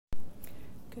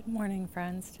Good morning,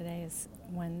 friends. Today is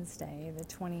Wednesday, the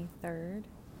 23rd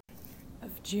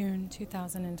of June,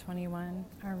 2021.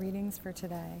 Our readings for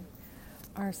today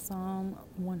are Psalm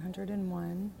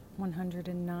 101,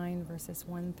 109, verses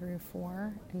 1 through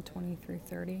 4 and 20 through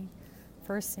 30,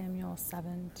 1 Samuel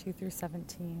 7, 2 through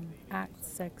 17, Acts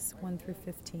 6, 1 through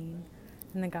 15,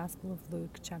 and the Gospel of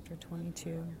Luke, chapter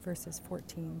 22, verses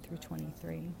 14 through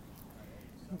 23.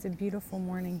 It's a beautiful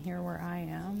morning here where I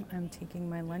am. I'm taking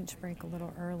my lunch break a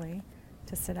little early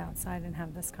to sit outside and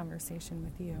have this conversation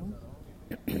with you.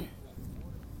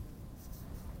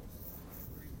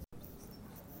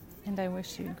 And I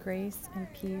wish you grace and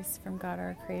peace from God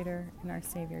our Creator and our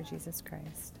Savior Jesus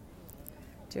Christ.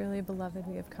 Dearly beloved,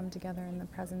 we have come together in the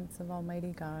presence of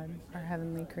Almighty God, our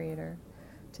Heavenly Creator,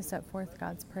 to set forth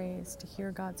God's praise, to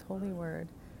hear God's holy word,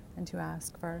 and to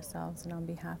ask for ourselves and on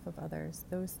behalf of others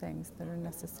those things that are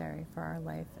necessary for our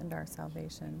life and our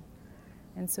salvation.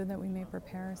 And so that we may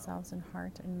prepare ourselves in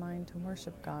heart and mind to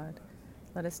worship God,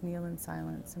 let us kneel in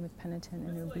silence and with penitent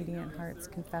and obedient hearts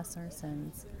confess our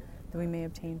sins, that we may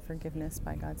obtain forgiveness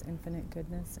by God's infinite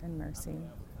goodness and mercy.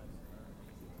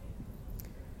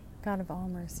 God of all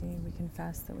mercy, we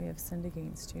confess that we have sinned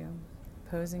against you,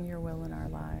 opposing your will in our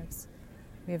lives.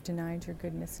 We have denied your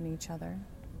goodness in each other,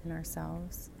 in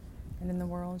ourselves, and in the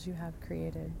world you have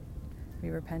created.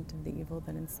 We repent of the evil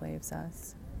that enslaves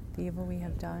us, the evil we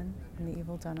have done, and the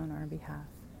evil done on our behalf.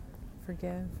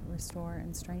 Forgive, restore,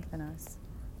 and strengthen us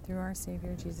through our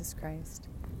Savior Jesus Christ,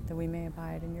 that we may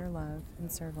abide in your love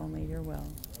and serve only your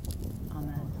will.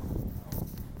 Amen.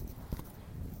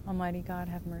 Almighty God,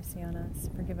 have mercy on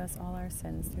us. Forgive us all our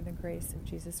sins through the grace of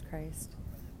Jesus Christ.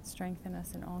 Strengthen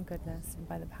us in all goodness, and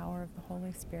by the power of the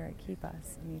Holy Spirit, keep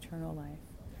us in eternal life.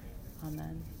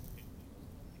 Amen.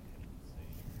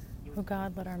 O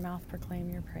God, let our mouth proclaim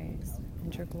your praise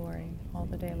and your glory all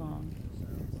the day long.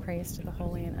 Praise to the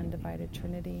holy and undivided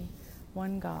Trinity,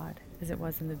 one God, as it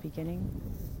was in the beginning,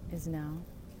 is now,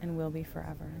 and will be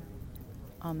forever.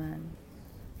 Amen.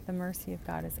 The mercy of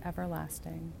God is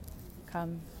everlasting.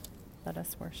 Come, let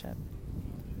us worship.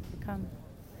 Come,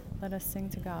 let us sing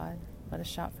to God. Let us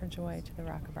shout for joy to the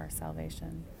rock of our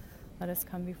salvation. Let us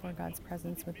come before God's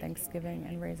presence with thanksgiving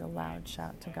and raise a loud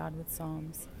shout to God with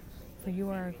psalms. For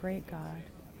you are a great God.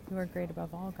 You are great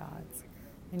above all gods.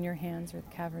 In your hands are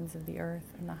the caverns of the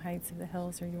earth, and the heights of the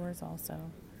hills are yours also.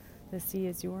 The sea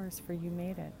is yours, for you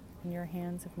made it, and your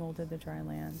hands have molded the dry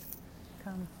land.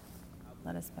 Come,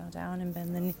 let us bow down and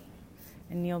bend the knee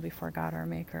and kneel before God our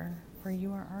Maker, for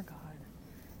you are our God,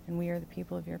 and we are the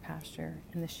people of your pasture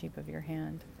and the sheep of your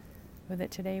hand. Would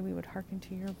that today we would hearken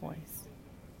to your voice.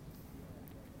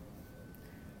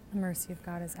 The mercy of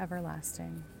God is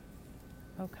everlasting.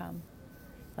 O come,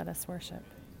 let us worship.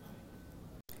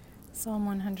 Psalm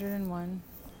 101.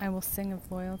 I will sing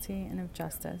of loyalty and of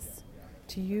justice.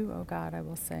 To you, O God, I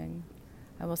will sing.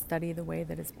 I will study the way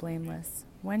that is blameless.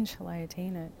 When shall I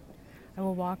attain it? I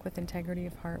will walk with integrity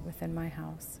of heart within my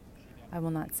house. I will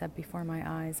not set before my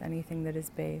eyes anything that is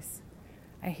base.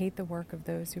 I hate the work of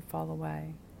those who fall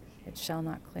away. It shall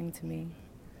not cling to me.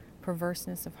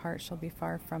 Perverseness of heart shall be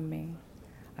far from me.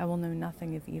 I will know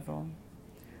nothing of evil.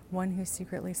 One who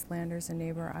secretly slanders a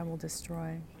neighbor I will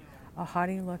destroy. A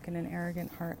haughty look and an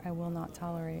arrogant heart I will not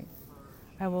tolerate.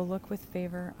 I will look with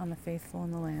favor on the faithful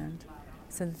in the land,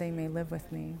 so that they may live with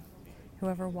me.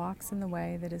 Whoever walks in the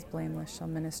way that is blameless shall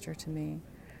minister to me.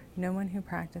 No one who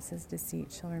practices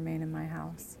deceit shall remain in my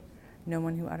house. No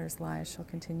one who utters lies shall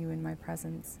continue in my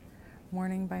presence.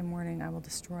 Morning by morning I will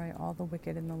destroy all the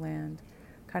wicked in the land,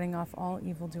 cutting off all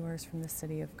evildoers from the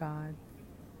city of God.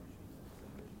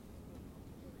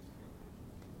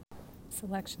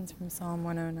 Selections from Psalm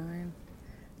 109.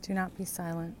 Do not be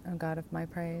silent, O God of my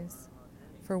praise,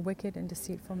 for wicked and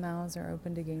deceitful mouths are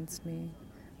opened against me,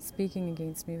 speaking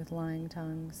against me with lying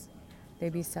tongues. They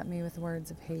beset me with words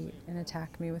of hate and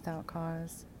attack me without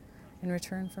cause. In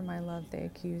return for my love they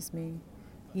accuse me,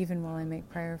 even while I make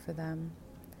prayer for them.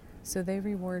 So they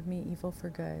reward me evil for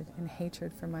good and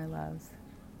hatred for my love.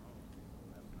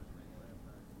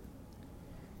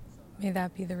 May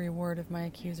that be the reward of my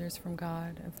accusers from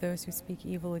God, of those who speak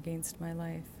evil against my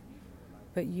life.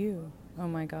 But you, O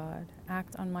my God,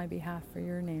 act on my behalf for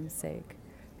your name's sake,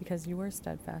 because your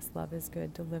steadfast love is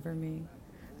good. Deliver me,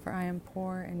 for I am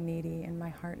poor and needy, and my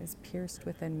heart is pierced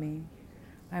within me.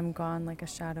 I am gone like a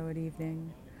shadow at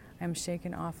evening. I am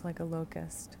shaken off like a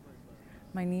locust.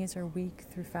 My knees are weak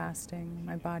through fasting.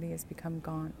 My body has become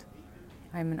gaunt.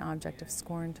 I am an object of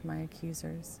scorn to my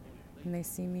accusers. When they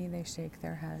see me, they shake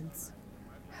their heads.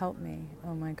 Help me,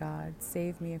 O my God.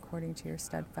 Save me according to your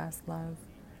steadfast love.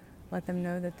 Let them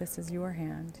know that this is your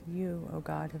hand. You, O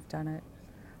God, have done it.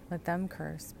 Let them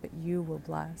curse, but you will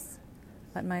bless.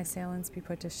 Let my assailants be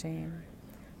put to shame.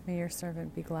 May your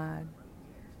servant be glad.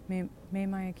 May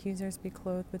my accusers be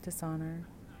clothed with dishonor.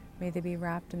 May they be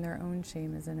wrapped in their own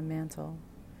shame as in a mantle.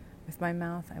 With my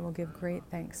mouth I will give great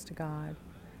thanks to God.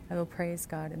 I will praise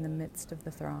God in the midst of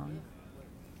the throng.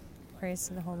 Praise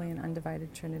to the Holy and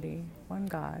Undivided Trinity, one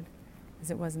God, as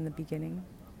it was in the beginning,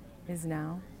 is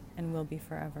now, and will be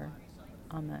forever.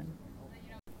 Amen.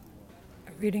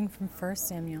 A reading from 1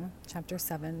 Samuel, chapter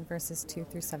 7, verses 2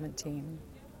 through 17.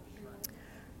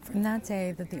 From that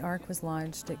day that the ark was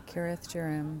lodged at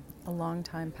Kiriath-Jearim, a long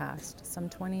time passed, some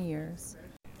 20 years,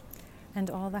 and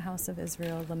all the house of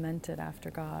Israel lamented after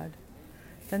God.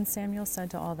 Then Samuel said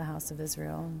to all the house of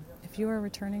Israel, "If you are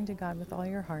returning to God with all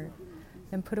your heart,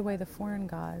 then put away the foreign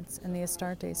gods and the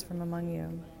Astartes from among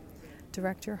you.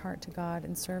 Direct your heart to God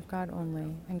and serve God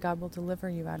only, and God will deliver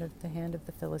you out of the hand of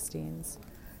the Philistines."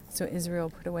 So Israel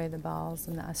put away the Baals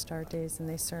and the Astartes, and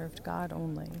they served God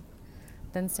only.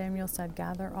 Then Samuel said,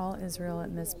 "Gather all Israel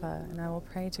at Mizpah, and I will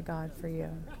pray to God for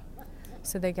you."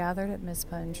 So they gathered at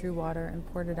Mizpah and drew water and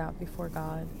poured it out before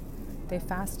God. They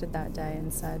fasted that day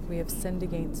and said, "We have sinned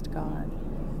against God."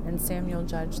 And Samuel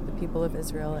judged the people of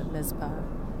Israel at Mizpah.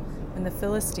 When the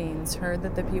Philistines heard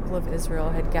that the people of Israel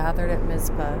had gathered at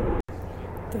Mizpah,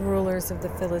 the rulers of the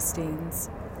Philistines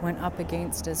went up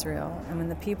against Israel. And when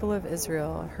the people of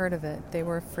Israel heard of it, they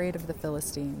were afraid of the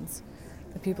Philistines.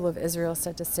 The people of Israel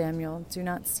said to Samuel, "Do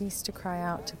not cease to cry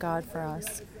out to God for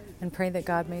us, and pray that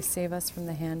God may save us from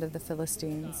the hand of the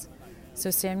Philistines." So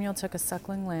Samuel took a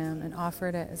suckling lamb and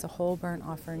offered it as a whole burnt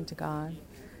offering to God.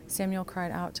 Samuel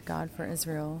cried out to God for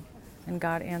Israel, and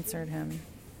God answered him.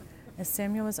 As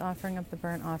Samuel was offering up the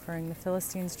burnt offering, the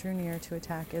Philistines drew near to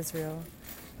attack Israel.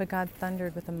 But God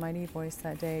thundered with a mighty voice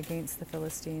that day against the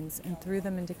Philistines and threw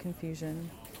them into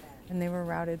confusion, and they were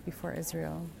routed before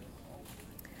Israel.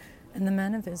 And the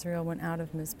men of Israel went out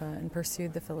of Mizpah and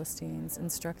pursued the Philistines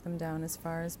and struck them down as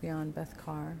far as beyond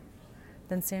Beth-kar.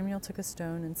 Then Samuel took a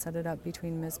stone and set it up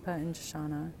between Mizpah and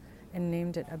Jeshanah and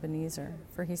named it Ebenezer,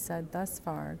 for he said, "Thus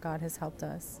far God has helped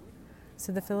us."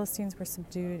 So the Philistines were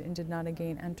subdued and did not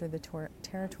again enter the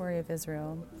territory of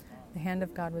Israel. The hand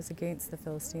of God was against the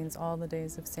Philistines all the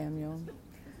days of Samuel.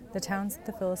 The towns that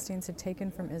the Philistines had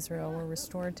taken from Israel were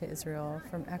restored to Israel,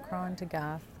 from Ekron to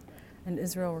Gath, and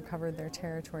Israel recovered their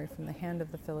territory from the hand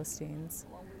of the Philistines.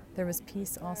 There was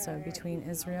peace also between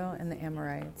Israel and the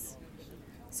Amorites.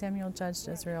 Samuel judged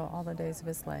Israel all the days of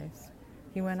his life.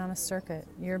 He went on a circuit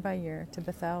year by year to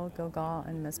Bethel, Gilgal,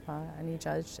 and Mizpah, and he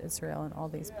judged Israel in all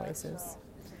these places.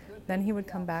 Then he would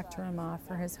come back to Ramah,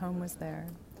 for his home was there.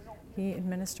 He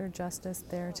administered justice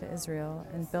there to Israel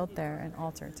and built there an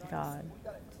altar to God.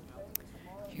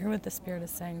 Hear what the Spirit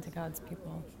is saying to God's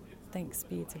people. Thanks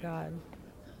be to God.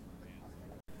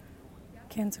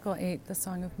 Canticle 8, the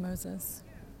Song of Moses.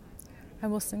 I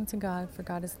will sing to God, for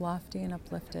God is lofty and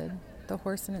uplifted. The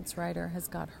horse and its rider has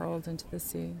God hurled into the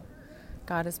sea.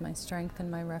 God is my strength and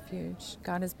my refuge.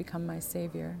 God has become my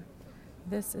Savior.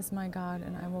 This is my God,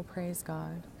 and I will praise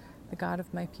God, the God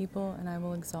of my people, and I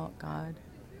will exalt God.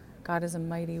 God is a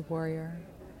mighty warrior.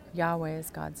 Yahweh is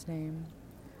God's name.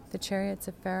 The chariots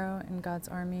of Pharaoh and God's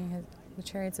army, the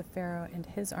chariots of Pharaoh and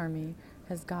his army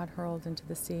has God hurled into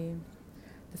the sea.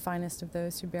 The finest of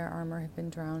those who bear armor have been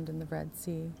drowned in the Red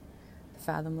Sea. The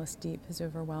fathomless deep has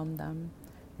overwhelmed them.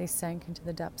 They sank into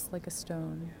the depths like a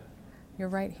stone. Your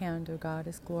right hand, O God,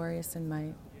 is glorious in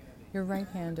might. Your right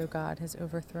hand, O God, has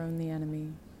overthrown the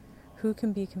enemy. Who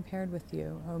can be compared with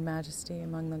you, O majesty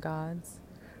among the gods?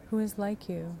 Who is like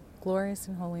you, glorious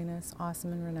in holiness,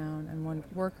 awesome in renown, and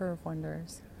worker of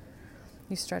wonders?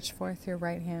 You stretched forth your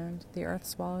right hand, the earth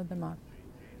swallowed them up.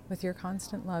 With your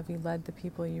constant love you led the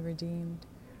people you redeemed.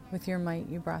 With your might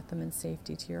you brought them in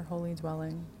safety to your holy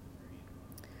dwelling.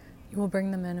 You will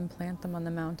bring them in and plant them on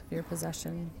the mount of your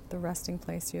possession, the resting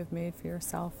place you have made for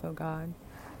yourself, O God,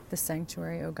 the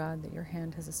sanctuary, O God, that your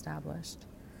hand has established.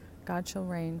 God shall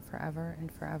reign forever and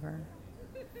forever.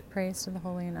 Praise to the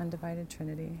Holy and Undivided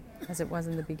Trinity, as it was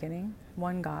in the beginning,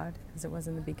 one God, as it was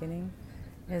in the beginning,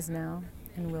 is now,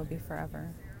 and will be forever.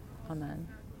 Amen.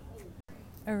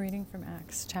 A reading from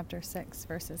Acts chapter 6,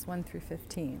 verses 1 through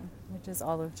 15, which is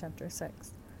all of chapter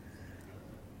 6.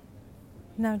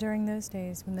 Now during those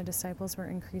days, when the disciples were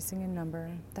increasing in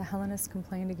number, the Hellenists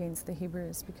complained against the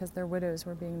Hebrews because their widows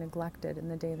were being neglected in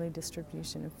the daily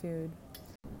distribution of food.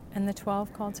 And the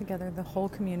 12 called together the whole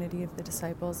community of the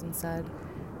disciples and said,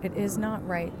 "It is not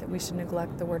right that we should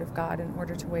neglect the word of God in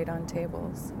order to wait on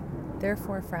tables.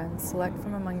 Therefore, friends, select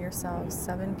from among yourselves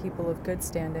 7 people of good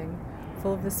standing,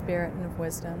 full of the Spirit and of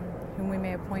wisdom, whom we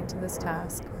may appoint to this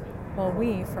task. while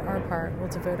we, for our part, will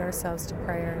devote ourselves to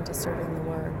prayer and to serving the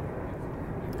word."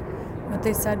 What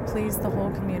they said pleased the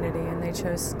whole community, and they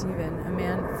chose Stephen, a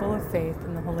man full of faith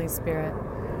in the Holy Spirit,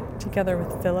 together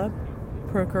with Philip,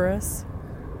 Prochorus,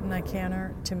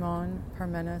 Nicanor, Timon,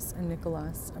 Parmenas, and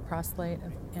Nicholas, a proselyte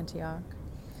of Antioch.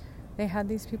 They had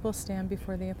these people stand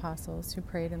before the apostles, who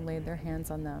prayed and laid their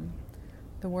hands on them.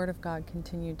 The word of God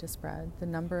continued to spread. The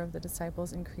number of the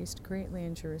disciples increased greatly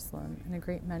in Jerusalem, and a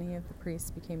great many of the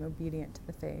priests became obedient to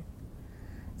the faith.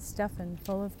 Stephen,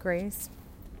 full of grace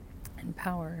and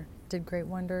power, did great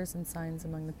wonders and signs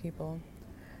among the people.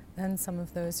 Then some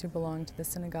of those who belonged to the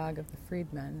synagogue of the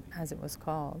freedmen, as it was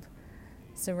called,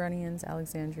 Cyrenians,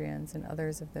 Alexandrians, and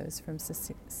others of those from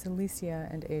Cilicia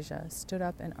and Asia, stood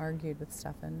up and argued with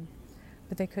Stephen,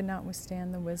 but they could not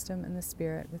withstand the wisdom and the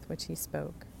spirit with which he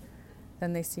spoke.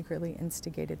 Then they secretly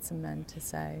instigated some men to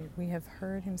say, "We have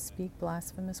heard him speak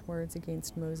blasphemous words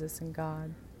against Moses and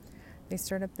God." They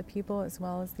stirred up the people as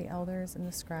well as the elders and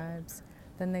the scribes.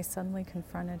 Then they suddenly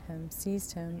confronted him,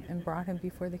 seized him, and brought him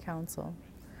before the council.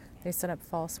 They set up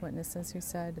false witnesses who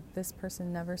said, "This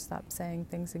person never stopped saying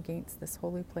things against this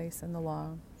holy place and the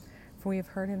law. For we have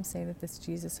heard him say that this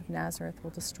Jesus of Nazareth will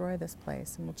destroy this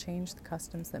place and will change the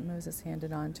customs that Moses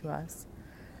handed on to us."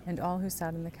 And all who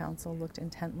sat in the council looked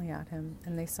intently at him,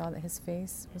 and they saw that his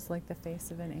face was like the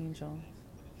face of an angel.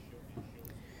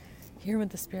 Hear what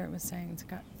the Spirit was saying to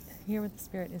God. Hear what the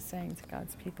Spirit is saying to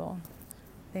God's people.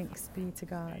 Thanks be to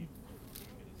God.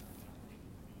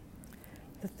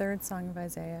 The third song of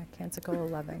Isaiah, Canticle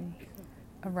 11.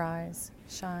 Arise,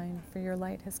 shine, for your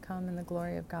light has come, and the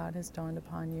glory of God has dawned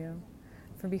upon you.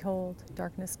 For behold,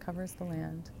 darkness covers the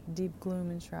land, deep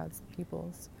gloom enshrouds the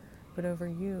peoples. But over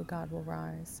you God will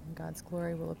rise, and God's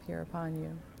glory will appear upon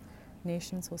you.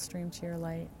 Nations will stream to your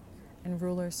light, and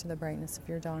rulers to the brightness of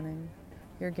your dawning.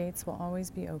 Your gates will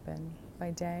always be open.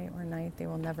 By day or night they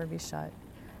will never be shut.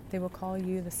 They will call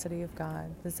you the city of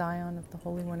God, the Zion of the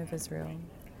Holy One of Israel.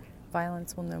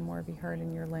 Violence will no more be heard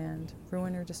in your land,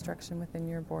 ruin or destruction within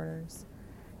your borders.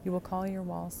 You will call your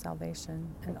walls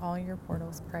salvation, and all your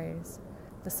portals praise.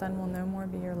 The sun will no more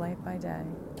be your light by day.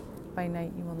 By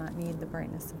night you will not need the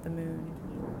brightness of the moon.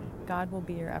 God will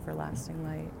be your everlasting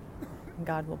light, and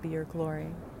God will be your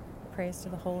glory. Praise to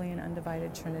the holy and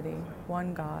undivided Trinity,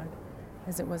 one God,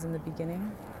 as it was in the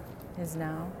beginning, is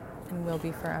now, and will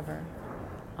be forever.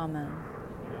 Amen.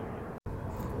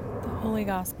 The Holy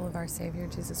Gospel of our Savior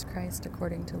Jesus Christ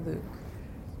according to Luke.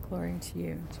 Glory to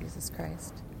you, Jesus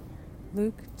Christ.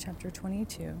 Luke chapter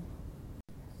 22,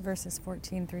 verses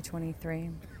 14 through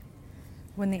 23.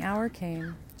 When the hour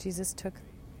came, Jesus took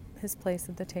his place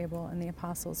at the table and the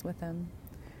apostles with him.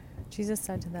 Jesus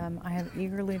said to them, "I have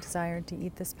eagerly desired to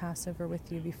eat this Passover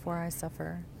with you before I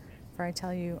suffer. For I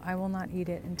tell you, I will not eat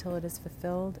it until it is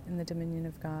fulfilled in the dominion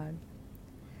of God."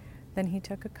 Then he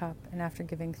took a cup, and after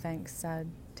giving thanks,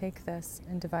 said, "Take this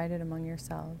and divide it among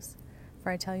yourselves. For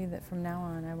I tell you that from now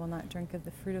on I will not drink of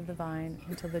the fruit of the vine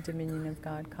until the dominion of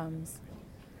God comes."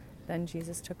 Then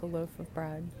Jesus took a loaf of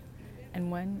bread, and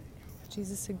when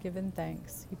Jesus had given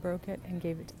thanks, he broke it and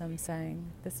gave it to them,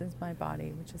 saying, "This is my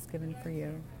body, which is given for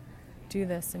you. Do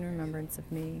this in remembrance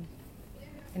of me."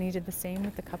 And he did the same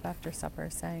with the cup after supper,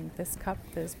 saying, "This cup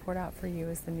that is poured out for you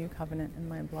is the new covenant in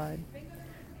my blood.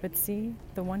 But see,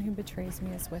 the one who betrays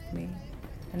me is with me,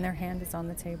 and their hand is on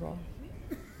the table.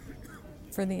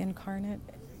 For the incarnate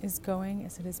is going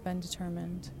as it has been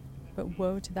determined, but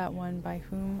woe to that one by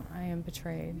whom I am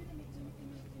betrayed."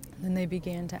 Then they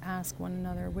began to ask one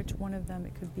another which one of them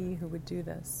it could be who would do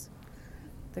this.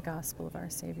 The Gospel of our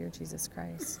Savior Jesus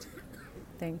Christ.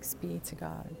 Thanks be to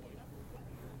God.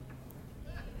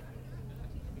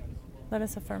 Let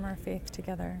us affirm our faith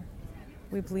together.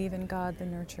 We believe in God, the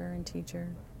nurturer and teacher,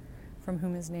 from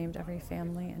whom is named every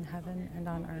family in heaven and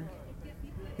on earth.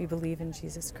 We believe in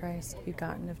Jesus Christ,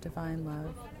 begotten of divine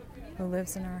love, who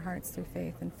lives in our hearts through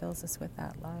faith and fills us with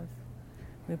that love.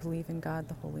 We believe in God,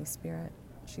 the Holy Spirit.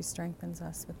 She strengthens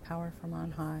us with power from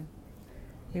on high.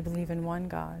 We believe in one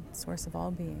God, source of all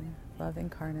being, love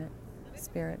incarnate,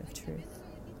 Spirit of truth.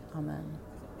 Amen.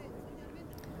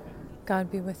 God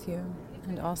be with you,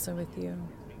 and also with you.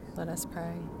 Let us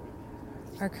pray.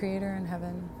 Our Creator in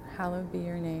heaven, hallowed be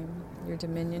your name. Your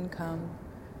dominion come.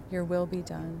 Your will be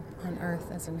done, on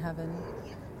earth as in heaven.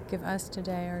 Give us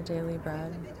today our daily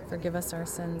bread. Forgive us our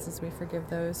sins as we forgive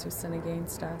those who sin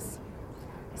against us.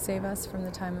 Save us from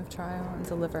the time of trial and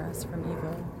deliver us from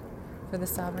evil. For the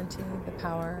sovereignty, the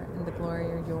power, and the glory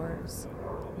are yours,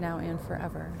 now and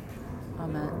forever.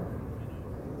 Amen.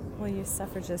 We'll use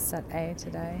suffrages set A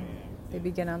today. They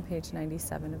begin on page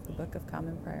 97 of the Book of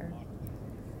Common Prayer.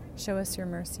 Show us your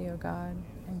mercy, O God,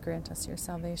 and grant us your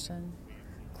salvation.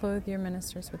 Clothe your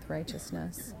ministers with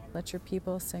righteousness. Let your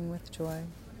people sing with joy.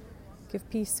 Give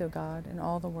peace, O God, in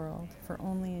all the world, for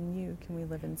only in you can we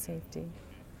live in safety.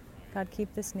 God,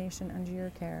 keep this nation under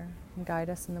your care and guide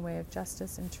us in the way of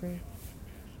justice and truth.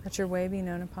 Let your way be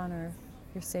known upon earth,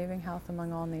 your saving health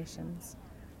among all nations.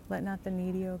 Let not the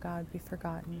needy, O God, be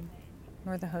forgotten,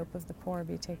 nor the hope of the poor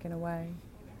be taken away.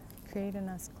 Create in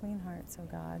us clean hearts, O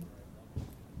God,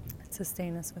 and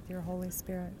sustain us with your Holy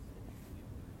Spirit.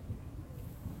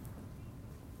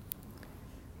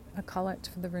 A collect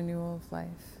for the renewal of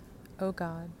life. O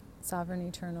God, sovereign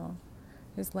eternal,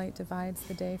 whose light divides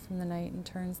the day from the night and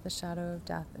turns the shadow of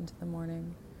death into the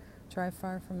morning, drive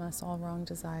far from us all wrong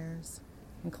desires.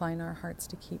 Incline our hearts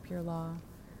to keep your law,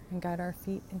 and guide our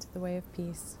feet into the way of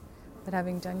peace, that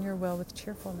having done your will with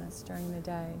cheerfulness during the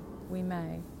day, we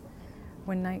may,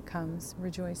 when night comes,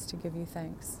 rejoice to give you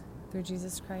thanks. Through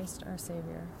Jesus Christ, our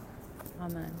Savior.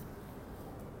 Amen.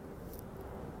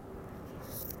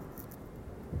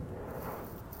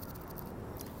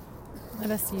 Let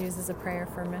us use as a prayer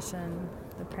for mission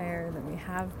the prayer that we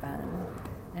have been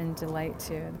and delight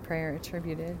to, the prayer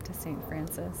attributed to St.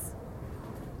 Francis.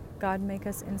 God, make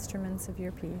us instruments of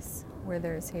your peace. Where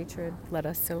there is hatred, let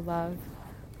us sow love.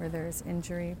 Where there is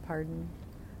injury, pardon.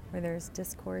 Where there is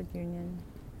discord, union.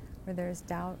 Where there is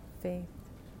doubt, faith.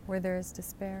 Where there is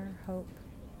despair, hope.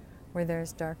 Where there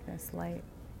is darkness, light.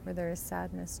 Where there is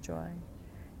sadness, joy.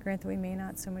 Grant that we may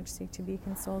not so much seek to be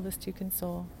consoled as to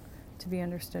console, to be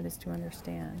understood as to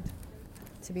understand,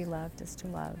 to be loved as to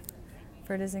love.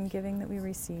 For it is in giving that we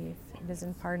receive, it is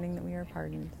in pardoning that we are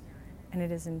pardoned, and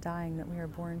it is in dying that we are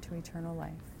born to eternal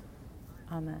life.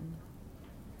 Amen.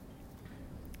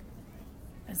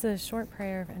 As a short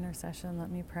prayer of intercession, let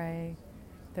me pray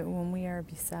that when we are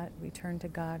beset, we turn to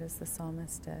God as the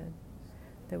psalmist did,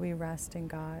 that we rest in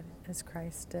God as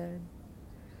Christ did,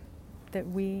 that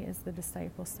we, as the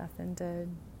disciple Stephen did,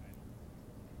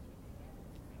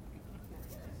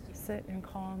 sit in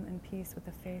calm and peace with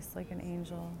a face like an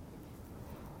angel,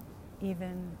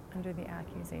 even under the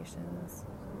accusations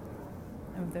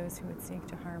of those who would seek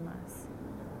to harm us.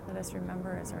 Let us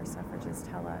remember, as our suffrages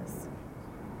tell us,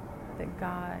 that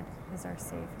God is our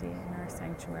safety and our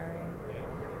sanctuary.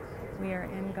 We are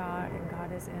in God, and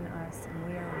God is in us, and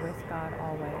we are with God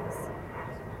always.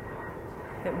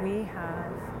 That we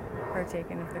have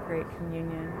partaken of the great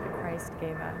communion that Christ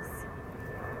gave us.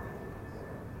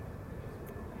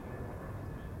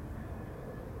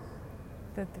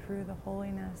 That through the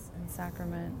holiness and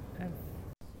sacrament of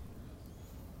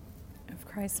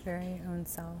Christ's very own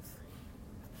self,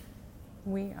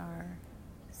 we are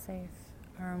safe.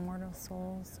 Our immortal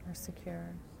souls are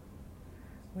secure.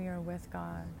 We are with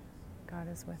God. God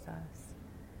is with us.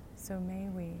 So may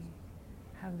we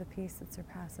have the peace that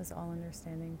surpasses all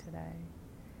understanding today.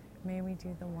 May we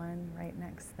do the one right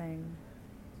next thing.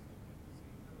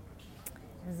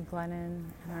 As Glennon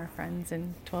and our friends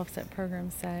in 12-step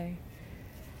programs say,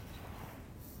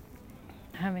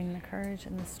 having the courage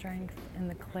and the strength and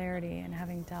the clarity and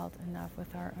having dealt enough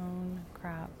with our own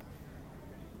crap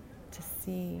to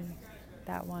see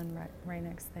that one right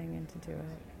next thing and to do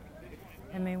it.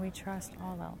 And may we trust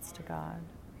all else to God.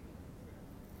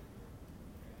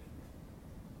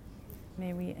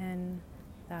 May we end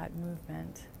that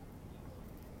movement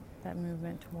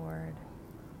toward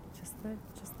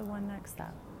just the one next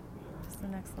step, just the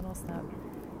next little step.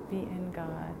 Be in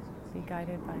God, be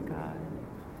guided by God,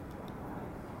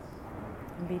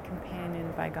 and be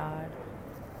companioned by God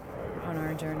on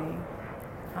our journey.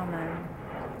 Amen.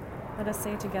 Let us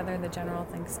say together the general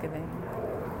thanksgiving.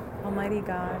 Almighty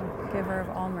God, giver of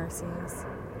all mercies,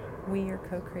 we, your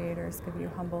co-creators, give you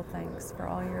humble thanks for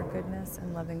all your goodness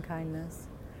and loving kindness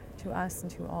to us and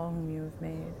to all whom you have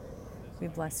made. We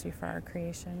bless you for our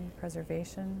creation,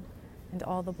 preservation, and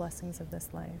all the blessings of this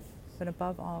life, but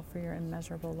above all for your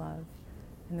immeasurable love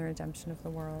and the redemption of the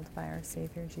world by our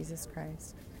Savior Jesus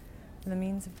Christ, for the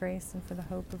means of grace and for the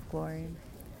hope of glory.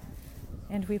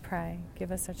 And we pray, give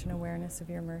us such an awareness of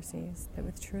your mercies that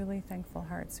with truly thankful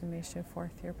hearts we may show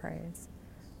forth your praise,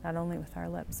 not only with our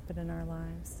lips but in our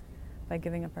lives, by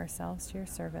giving up ourselves to your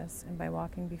service and by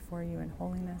walking before you in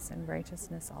holiness and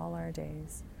righteousness all our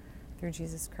days, through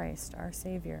Jesus Christ, our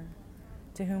Savior,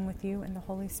 to whom with you and the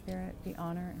Holy Spirit be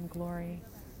honor and glory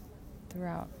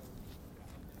throughout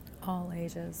all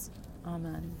ages.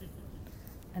 Amen.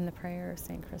 And the prayer of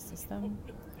St. Chrysostom.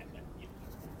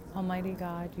 Almighty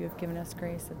God, you have given us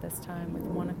grace at this time with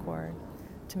one accord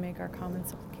to make our common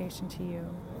supplication to you.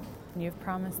 And you have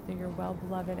promised through your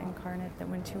well-beloved incarnate that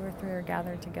when 2 or 3 are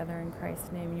gathered together in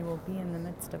Christ's name, you will be in the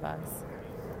midst of us.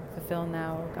 Fulfill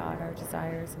now, O God, our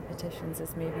desires and petitions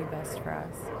as may be best for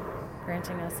us,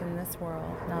 granting us in this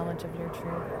world knowledge of your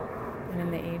truth, and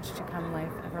in the age to come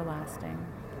life everlasting.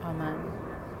 Amen.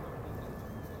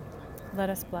 Let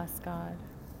us bless God.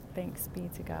 Thanks be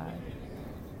to God.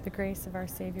 The grace of our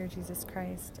Savior Jesus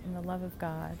Christ, and the love of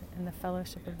God, and the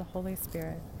fellowship of the Holy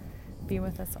Spirit be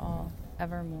with us all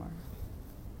evermore.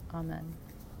 Amen.